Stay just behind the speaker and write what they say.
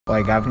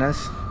Hi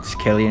governors, it's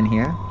Killian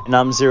here. And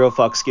I'm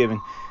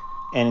ZeroFoxGiven.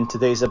 And in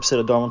today's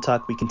episode of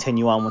DormalTalk, we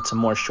continue on with some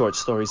more short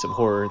stories of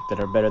horror that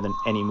are better than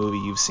any movie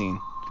you've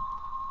seen.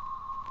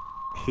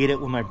 Hate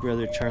It When My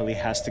Brother Charlie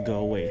Has to Go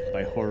Away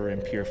by Horror in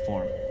Pure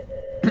Form.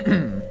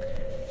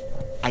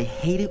 I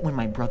hate it when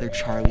my brother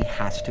Charlie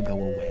has to go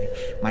away.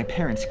 My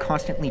parents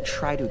constantly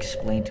try to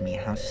explain to me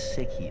how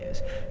sick he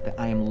is, that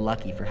I am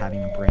lucky for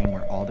having a brain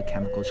where all the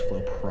chemicals flow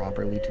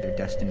properly to their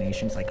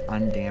destinations like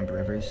undammed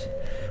rivers.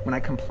 When I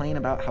complain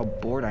about how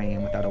bored I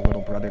am without a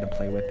little brother to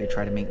play with, they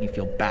try to make me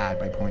feel bad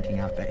by pointing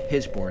out that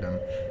his boredom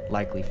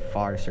likely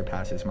far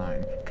surpasses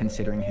mine,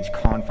 considering he's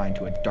confined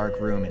to a dark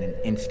room in an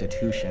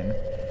institution.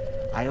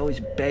 I always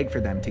beg for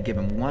them to give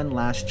him one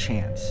last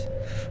chance.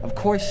 Of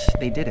course,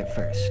 they did at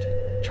first.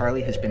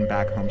 Charlie has been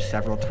back home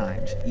several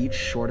times, each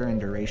shorter in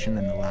duration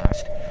than the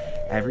last.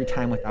 Every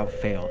time without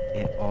fail,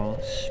 it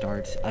all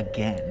starts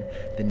again.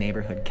 The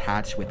neighborhood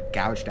cats with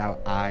gouged out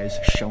eyes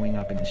showing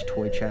up in his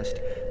toy chest.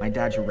 My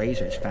dad's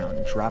razors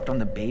found, dropped on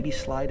the baby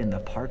slide in the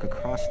park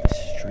across the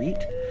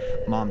street.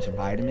 Mom's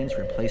vitamins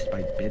replaced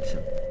by bits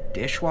of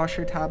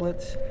dishwasher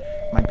tablets.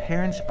 My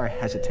parents are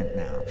hesitant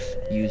now,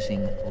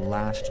 using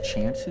last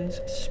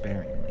chances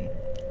sparingly.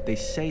 They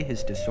say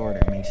his disorder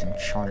makes him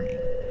charming,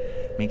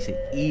 makes it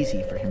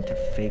easy for him to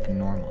fake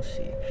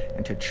normalcy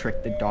and to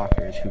trick the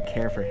doctors who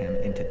care for him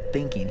into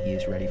thinking he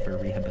is ready for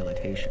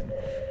rehabilitation.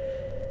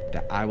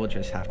 That I will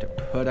just have to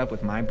put up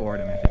with my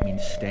boredom if it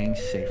means staying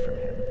safe from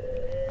him.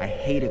 I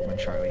hate it when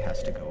Charlie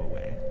has to go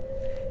away.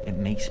 It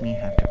makes me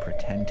have to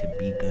pretend to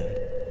be good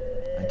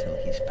until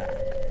he's back.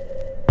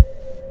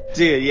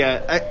 Dude,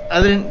 yeah,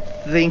 I didn't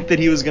think that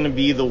he was going to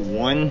be the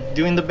one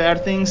doing the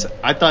bad things.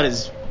 I thought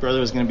his brother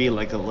was going to be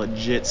like a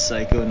legit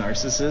psycho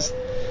narcissist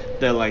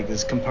that like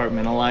is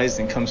compartmentalized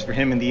and comes for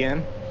him in the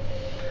end.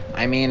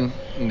 I mean,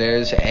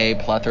 there's a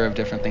plethora of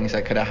different things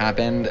that could have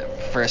happened.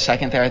 For a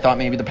second there, I thought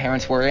maybe the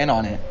parents were in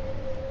on it.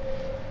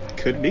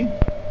 Could be.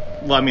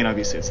 Well, I mean,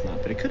 obviously it's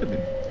not, but it could have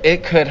been.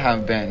 It could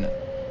have been.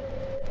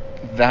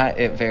 That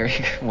it very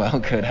well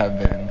could have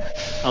been.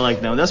 I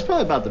like that. That's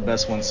probably about the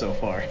best one so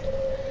far.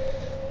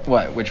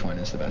 What? Which one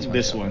is the best one?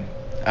 This one.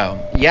 Oh,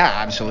 yeah,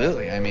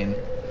 absolutely. I mean,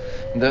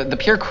 the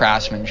pure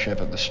craftsmanship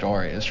of the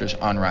story is just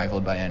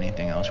unrivaled by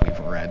anything else we've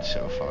read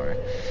so far.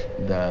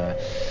 The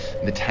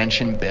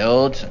tension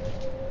builds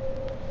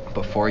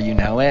before you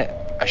know it.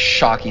 A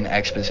shocking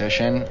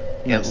exposition.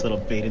 Nice little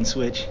bait and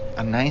switch.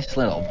 A nice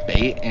little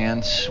bait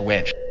and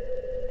switch.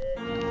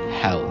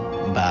 Hell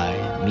by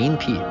Mean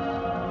Pete.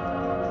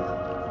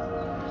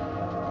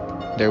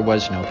 There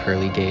was no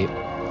pearly gate.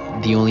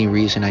 The only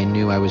reason I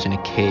knew I was in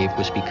a cave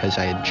was because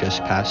I had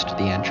just passed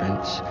the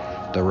entrance.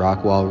 The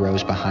rock wall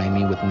rose behind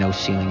me with no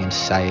ceiling in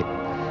sight.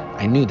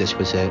 I knew this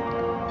was it.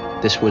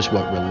 This was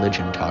what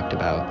religion talked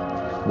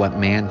about, what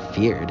man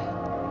feared.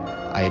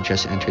 I had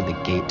just entered the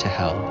gate to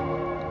hell.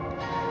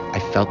 I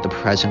felt the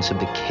presence of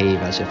the cave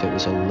as if it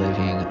was a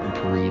living,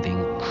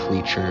 breathing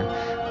creature.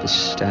 The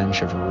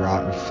stench of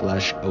rotten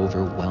flesh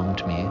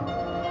overwhelmed me.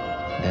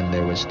 Then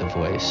there was the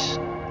voice.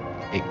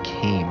 It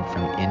came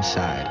from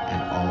inside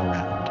and all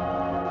around.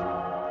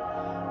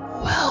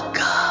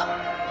 Welcome.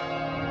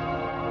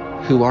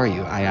 Who are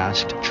you? I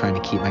asked, trying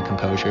to keep my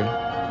composure.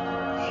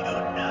 You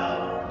don't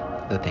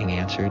know. The thing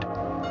answered,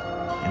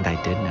 and I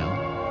did know.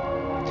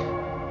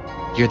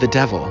 You're the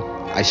devil,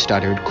 I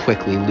stuttered,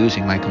 quickly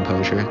losing my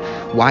composure.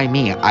 Why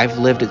me? I've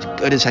lived as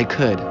good as I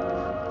could.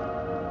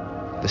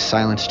 The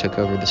silence took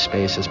over the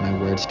space as my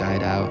words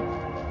died out.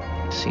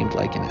 It seemed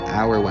like an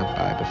hour went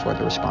by before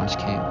the response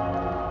came.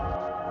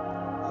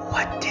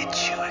 What did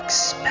you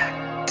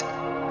expect?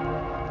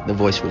 The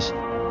voice was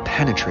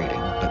penetrating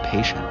but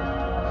patient.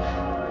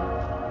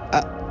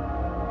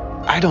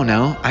 I don't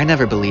know. I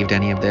never believed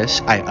any of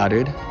this, I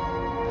uttered.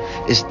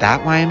 Is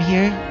that why I'm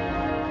here?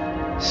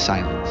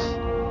 Silence.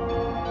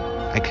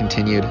 I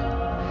continued.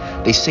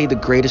 They say the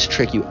greatest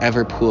trick you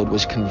ever pulled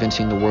was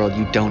convincing the world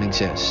you don't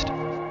exist.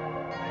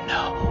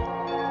 No.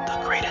 The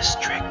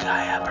greatest trick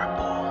I ever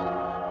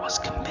pulled was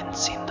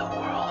convincing the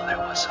world there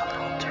was an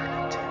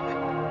alternative.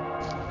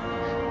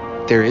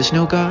 There is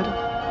no God?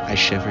 I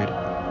shivered.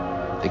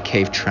 The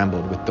cave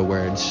trembled with the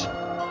words.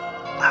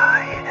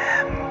 I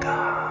am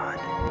God.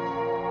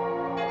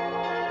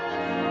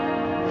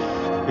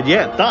 But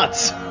yeah,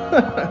 thoughts.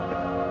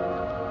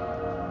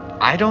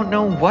 I don't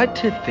know what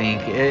to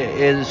think. It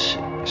is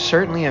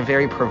certainly a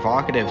very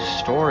provocative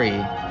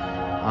story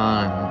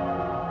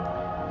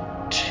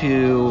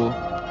to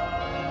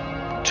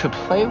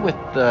play with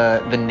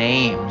the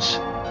names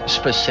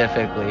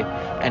specifically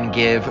and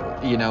give,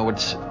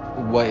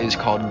 what is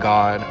called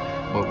God,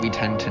 what we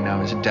tend to know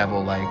as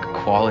devil-like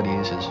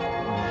qualities, is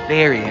a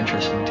very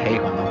interesting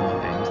take on the whole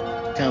thing.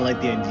 Kind of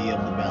like the idea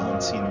of the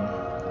balance,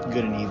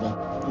 good and evil.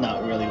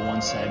 Not really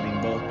one side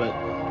being both, but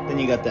then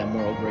you got that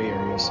moral gray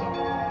area, so.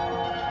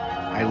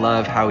 I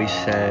love how he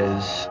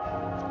says,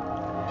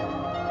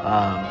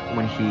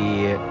 when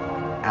he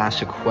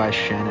asked a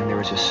question and there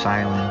was a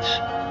silence,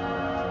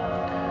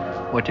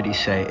 what did he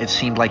say? It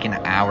seemed like an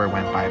hour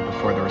went by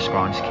before the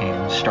response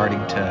came,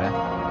 starting to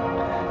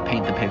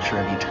paint the picture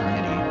of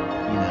eternity,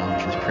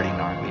 which is pretty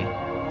gnarly.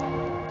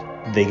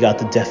 They got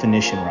the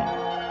definition wrong,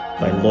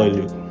 by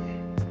Loilu.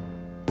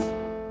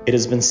 It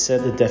has been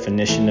said the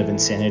definition of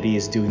insanity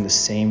is doing the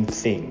same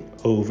thing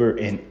over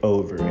and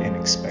over and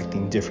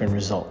expecting different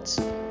results.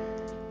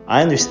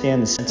 I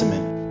understand the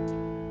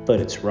sentiment, but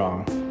it's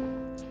wrong.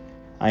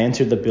 I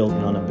entered the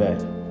building on a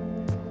bet.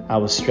 I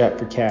was strapped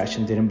for cash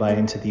and didn't buy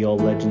into the old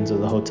legends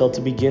of the hotel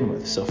to begin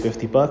with, so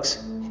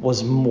 $50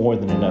 was more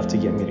than enough to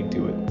get me to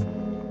do it.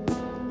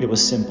 It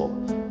was simple.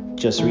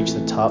 Just reach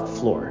the top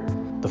floor,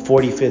 the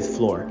 45th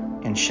floor,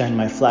 and shine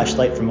my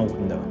flashlight from a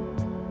window.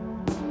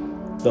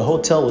 The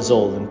hotel was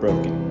old and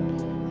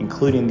broken,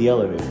 including the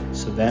elevator,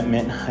 so that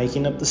meant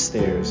hiking up the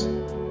stairs.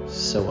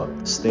 So up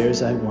the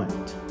stairs I went.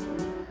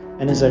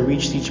 And as I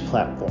reached each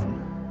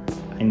platform,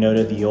 I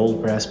noted the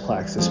old brass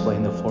plaques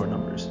displaying the floor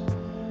numbers.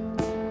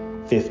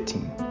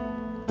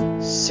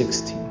 15,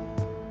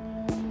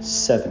 16,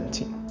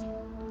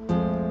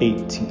 17,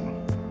 18.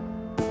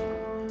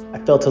 I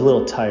felt a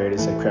little tired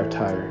as I crept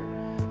higher,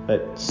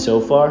 but so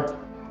far,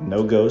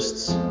 no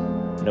ghosts,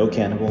 no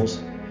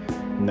cannibals,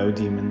 no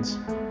demons.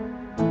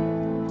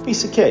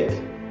 Piece of cake.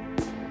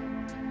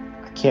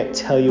 I can't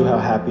tell you how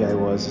happy I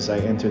was as I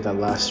entered that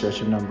last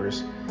stretch of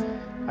numbers.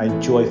 I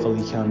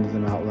joyfully counted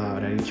them out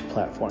loud at each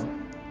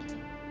platform.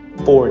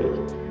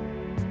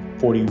 40,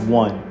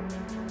 41,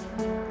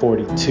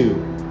 42,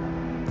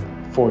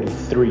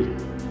 43,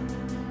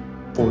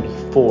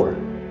 44,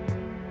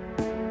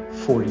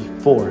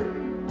 44.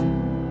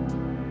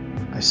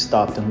 I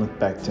stopped and looked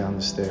back down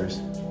the stairs.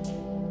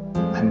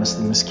 I must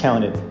have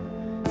miscounted,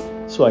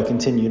 so I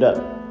continued up.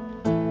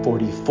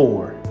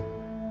 44,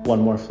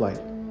 one more flight.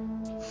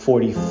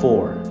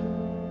 44,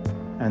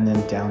 and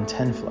then down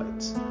 10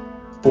 flights.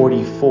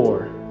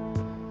 44,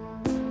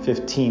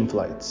 15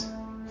 flights.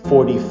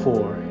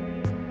 44.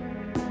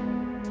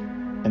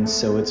 And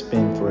so it's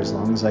been for as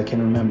long as I can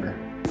remember.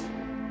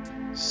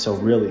 So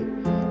really,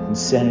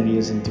 insanity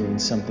isn't doing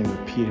something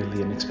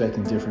repeatedly and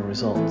expecting different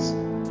results.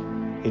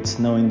 It's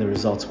knowing the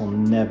results will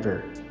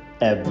never,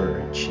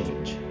 ever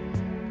change.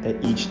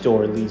 That each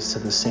door leads to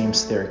the same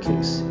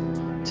staircase,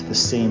 to the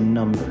same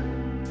number.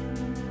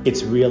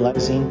 It's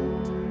realizing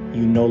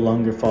you no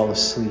longer fall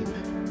asleep.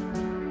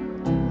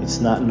 It's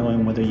not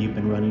knowing whether you've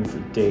been running for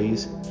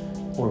days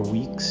or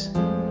weeks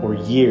or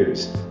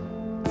years.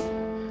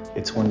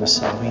 It's when the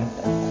sobbing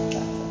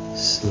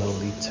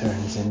slowly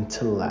turns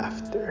into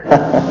laughter.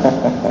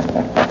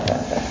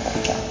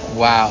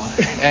 Wow.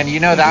 And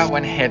that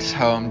one hits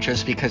home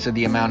just because of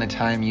the amount of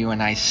time you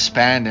and I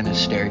spend in a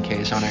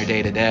staircase on our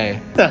day-to-day.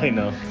 I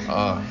know.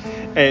 Oh.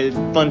 A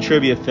fun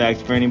trivia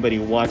fact for anybody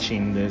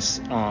watching this,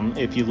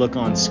 if you look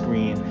on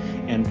screen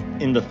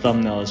and in the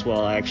thumbnail as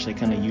well, I actually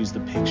kind of used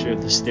the picture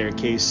of the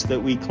staircase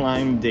that we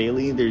climb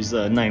daily. There's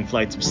 9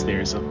 flights of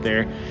stairs up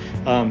there.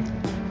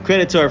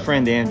 Credit to our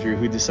friend Andrew,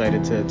 who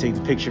decided to take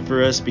the picture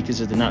for us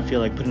because I did not feel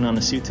like putting on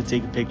a suit to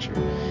take a picture.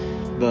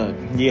 But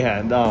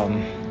yeah,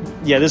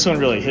 this one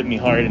really hit me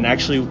hard. And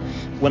actually,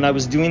 when I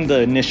was doing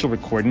the initial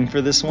recording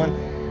for this one,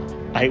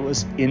 I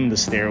was in the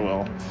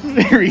stairwell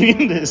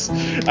reading this.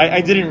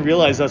 I didn't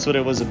realize that's what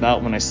it was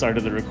about when I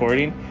started the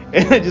recording.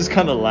 And I just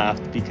kind of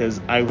laughed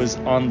because I was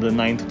on the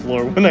 9th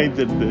floor when I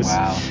did this.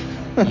 Wow.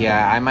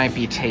 Yeah, I might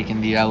be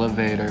taking the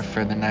elevator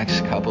for the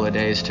next couple of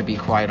days, to be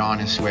quite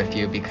honest with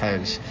you,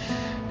 because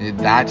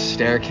that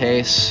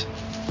staircase,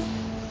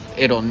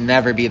 it'll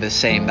never be the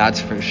same, that's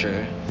for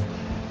sure.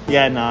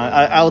 Yeah, no,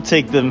 I'll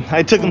take them.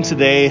 I took them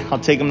today. I'll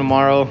take them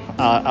tomorrow.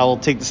 I will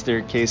take the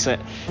staircase.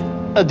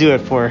 I'll do it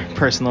for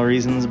personal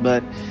reasons,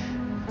 but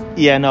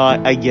yeah, no,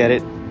 I get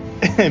it.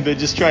 But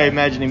just try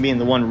imagining being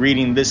the one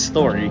reading this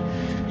story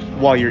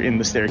while you're in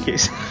the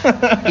staircase.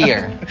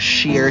 Fear,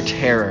 sheer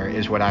terror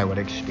is what I would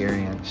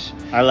experience.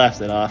 I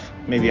laughed it off.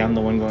 Maybe I'm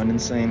the one going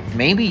insane.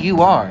 Maybe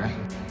you are.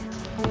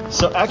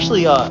 So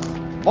actually,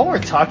 while we're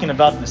talking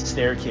about the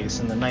staircase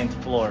in the 9th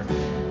floor,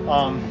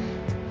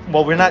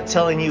 well, we're not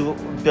telling you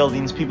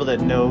buildings, people that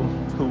know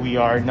who we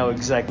are know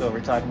exactly what we're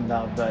talking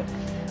about, but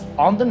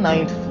on the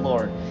 9th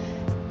floor,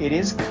 it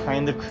is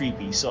kind of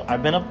creepy. So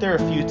I've been up there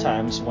a few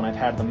times when I've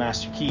had the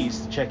master keys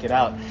to check it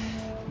out.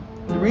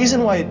 The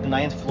reason why the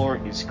 9th floor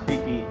is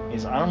creepy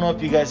is, I don't know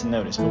if you guys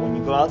noticed, but when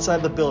you go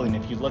outside the building,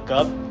 if you look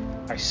up,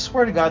 I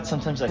swear to God,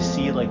 sometimes I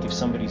see like if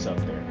somebody's up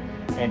there.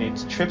 And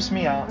it trips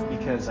me out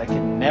because I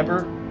can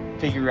never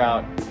figure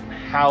out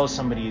how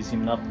somebody is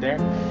even up there,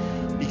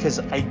 because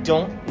I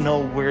don't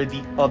know where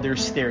the other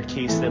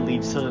staircase that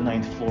leads to the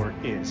 9th floor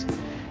is.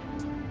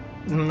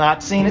 I'm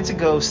not saying it's a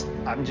ghost.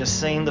 I'm just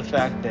saying the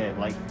fact that,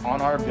 like, on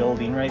our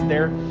building right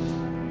there,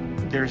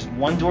 there's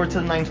one door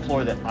to the 9th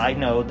floor that I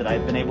know that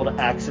I've been able to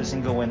access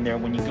and go in there.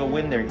 When you go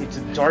in there, it's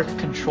a dark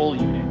control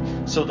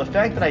unit. So the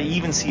fact that I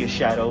even see a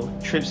shadow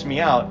trips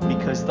me out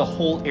because the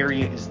whole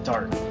area is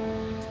dark.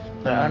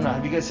 But I don't know,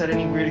 have you guys had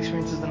any weird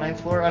experiences on the 9th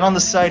floor? And on the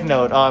side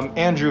note,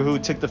 Andrew, who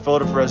took the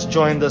photo for us,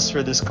 joined us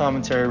for this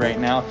commentary right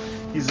now.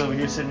 He's over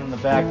here sitting in the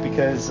back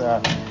because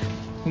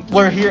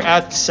we're here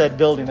at said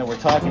building that we're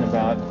talking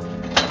about.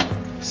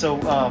 So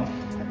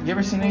You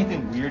ever seen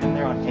anything weird in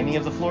there on any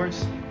of the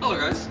floors? Hello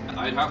guys.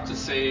 I'd have to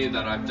say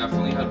that I've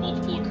definitely had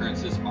multiple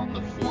occurrences on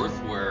the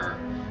 4th where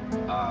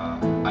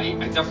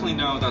I definitely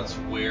know that's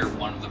where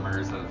one of the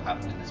murders that have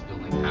happened in this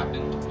building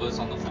happened, was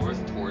on the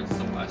 4th towards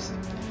the west.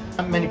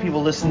 Not many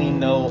people listening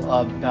know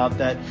about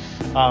that.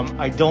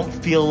 I don't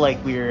feel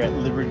like we're at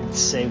liberty to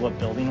say what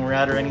building we're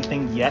at or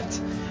anything yet.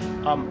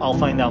 I'll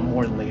find out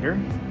more later.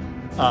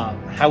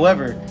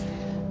 However,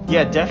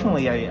 yeah,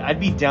 definitely I'd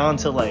be down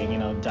to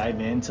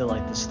dive into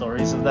the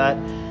stories of that.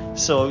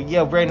 So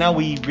yeah, right now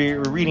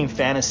we're reading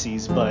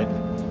fantasies, but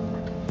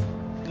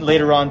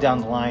later on down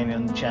the line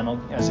in the channel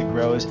as it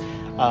grows,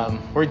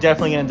 we're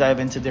definitely going to dive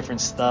into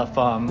different stuff.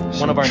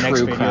 One of our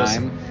next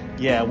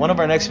videos, one of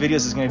our next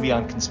videos is going to be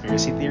on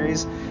conspiracy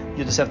theories.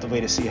 You'll just have to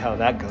wait to see how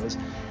that goes.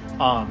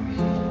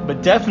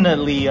 But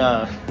definitely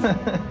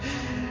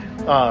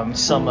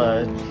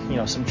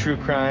some true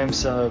crime,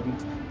 some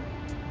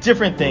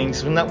different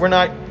things. We're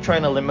not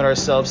trying to limit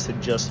ourselves to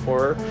just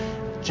horror,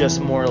 just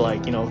more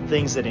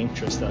things that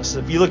interest us.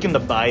 If you look in the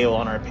bio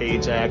on our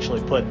page, I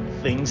actually put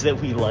things that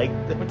we like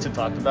to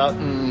talk about.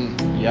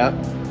 Yeah,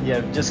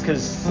 just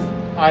because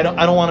I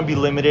don't want to be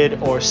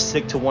limited or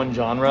stick to one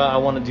genre. I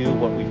want to do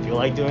what we feel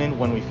like doing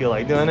when we feel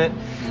like doing it.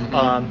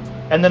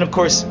 And then of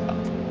course,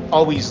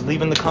 always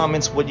leave in the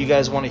comments what you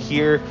guys want to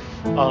hear,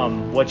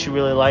 what you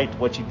really liked,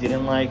 what you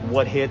didn't like,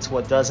 what hits,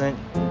 what doesn't.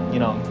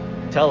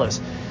 Tell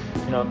us.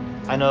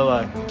 I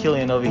know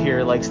Killian over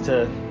here likes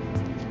to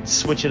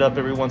switch it up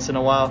every once in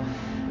a while.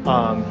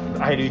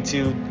 I do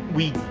too.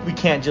 We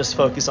can't just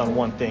focus on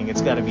one thing.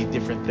 It's got to be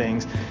different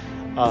things.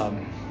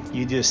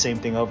 You do the same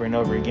thing over and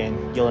over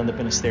again, you'll end up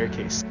in a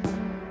staircase.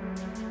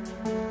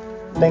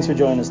 Thanks for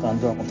joining us on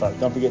DormalTalk.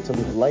 Don't forget to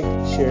leave a like,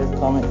 share,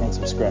 comment, and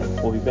subscribe.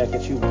 We'll be back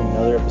at you with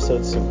another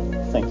episode soon.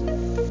 Thank you.